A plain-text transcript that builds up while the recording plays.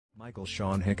Michael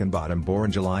Shawn Hickenbottom,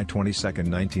 born July 22,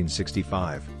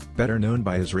 1965, better known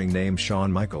by his ring name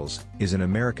Shawn Michaels, is an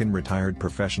American retired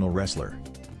professional wrestler.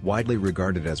 Widely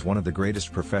regarded as one of the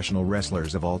greatest professional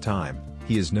wrestlers of all time,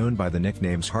 he is known by the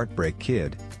nicknames Heartbreak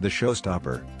Kid, The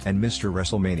Showstopper, and Mr.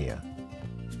 WrestleMania.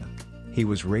 He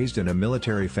was raised in a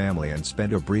military family and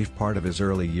spent a brief part of his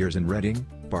early years in Reading,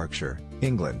 Berkshire,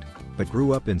 England, but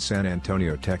grew up in San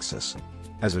Antonio, Texas.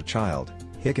 As a child,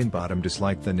 Hickenbottom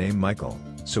disliked the name Michael,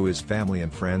 so his family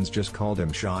and friends just called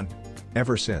him Shawn.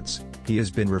 Ever since, he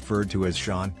has been referred to as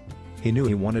Shawn. He knew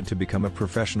he wanted to become a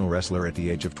professional wrestler at the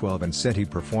age of 12 and said he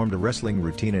performed a wrestling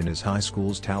routine in his high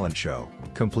school's talent show,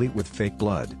 complete with fake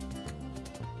blood.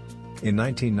 In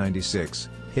 1996,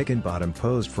 Hickenbottom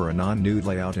posed for a non-nude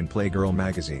layout in Playgirl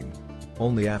magazine.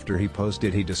 Only after he posed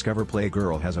did he discover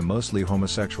Playgirl has a mostly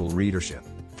homosexual readership,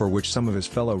 for which some of his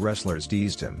fellow wrestlers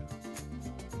teased him.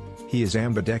 He is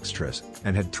ambidextrous,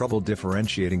 and had trouble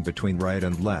differentiating between right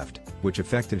and left, which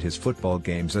affected his football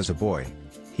games as a boy.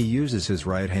 He uses his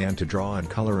right hand to draw and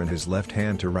color and his left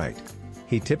hand to write.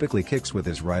 He typically kicks with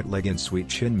his right leg in sweet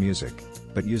chin music,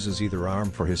 but uses either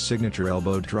arm for his signature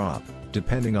elbow drop,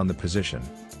 depending on the position.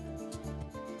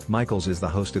 Michaels is the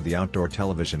host of the outdoor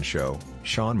television show,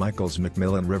 Shawn Michaels'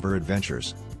 McMillan River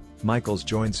Adventures. Michaels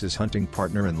joins his hunting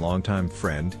partner and longtime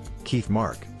friend, Keith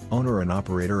Mark, owner and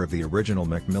operator of the original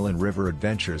McMillan River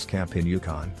Adventures camp in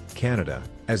Yukon, Canada,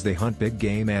 as they hunt big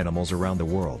game animals around the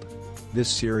world. This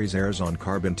series airs on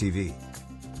Carbon TV.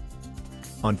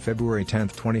 On February 10,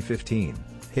 2015,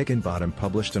 Hickenbottom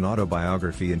published an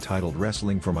autobiography entitled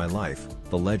Wrestling for My Life,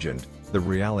 The Legend, The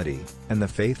Reality, and the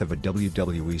Faith of a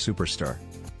WWE Superstar.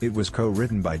 It was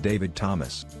co-written by David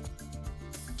Thomas.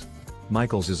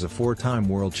 Michaels is a four-time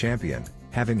world champion,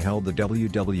 having held the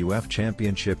WWF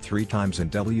Championship 3 times and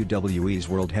WWE's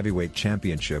World Heavyweight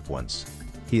Championship once.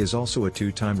 He is also a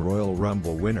 2-time Royal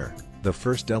Rumble winner, the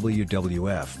first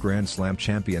WWF Grand Slam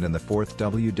champion and the 4th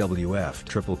WWF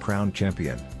Triple Crown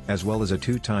champion, as well as a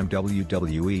 2-time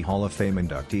WWE Hall of Fame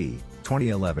inductee,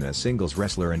 2011 as singles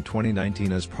wrestler and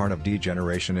 2019 as part of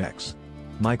D-Generation X.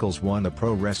 Michaels won the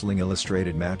Pro Wrestling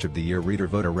Illustrated Match of the Year reader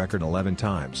vote a record 11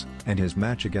 times, and his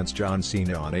match against John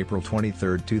Cena on April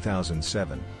 23,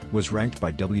 2007, was ranked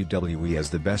by WWE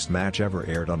as the best match ever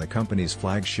aired on the company's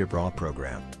flagship Raw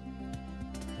program.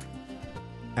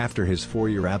 After his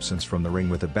 4-year absence from the ring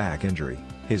with a back injury,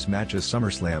 his match at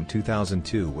SummerSlam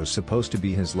 2002 was supposed to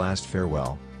be his last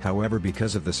farewell. However,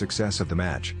 because of the success of the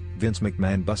match, Vince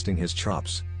McMahon busting his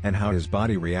chops, and how his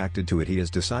body reacted to it, he has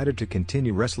decided to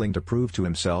continue wrestling to prove to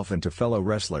himself and to fellow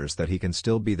wrestlers that he can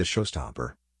still be the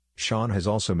showstopper. Shawn has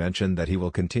also mentioned that he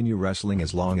will continue wrestling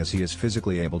as long as he is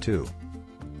physically able to.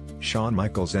 Shawn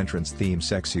Michaels' entrance theme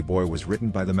Sexy Boy was written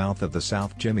by the Mouth of the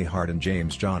South Jimmy Hart and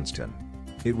James Johnston.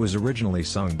 It was originally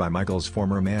sung by Michaels'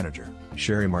 former manager,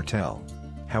 Sherry Martel.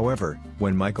 However,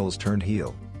 when Michaels turned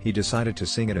heel, he decided to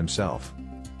sing it himself.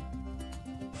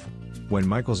 When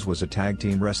Michaels was a tag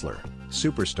team wrestler,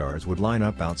 superstars would line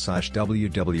up outside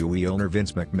WWE owner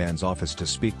Vince McMahon's office to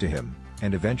speak to him,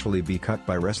 and eventually be cut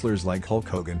by wrestlers like Hulk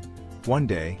Hogan. One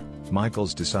day,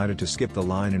 Michaels decided to skip the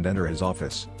line and enter his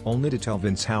office, only to tell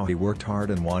Vince how he worked hard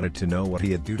and wanted to know what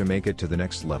he'd do to make it to the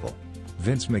next level.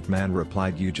 Vince McMahon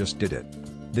replied, "You just did it."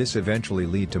 This eventually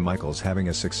led to Michaels having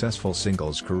a successful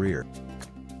singles career.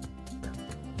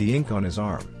 The ink on his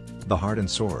arm, the heart and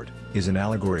sword, is an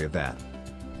allegory of that.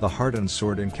 "The heart and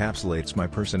sword encapsulates my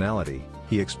personality,"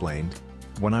 he explained.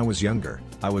 "When I was younger,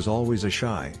 I was always a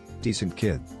shy, decent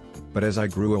kid. But as I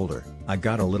grew older, I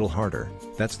got a little harder,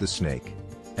 that's the snake.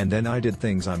 And then I did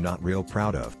things I'm not real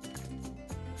proud of."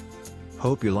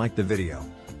 Hope you liked the video.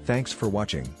 Thanks for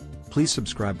watching. Please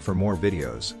subscribe for more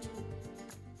videos.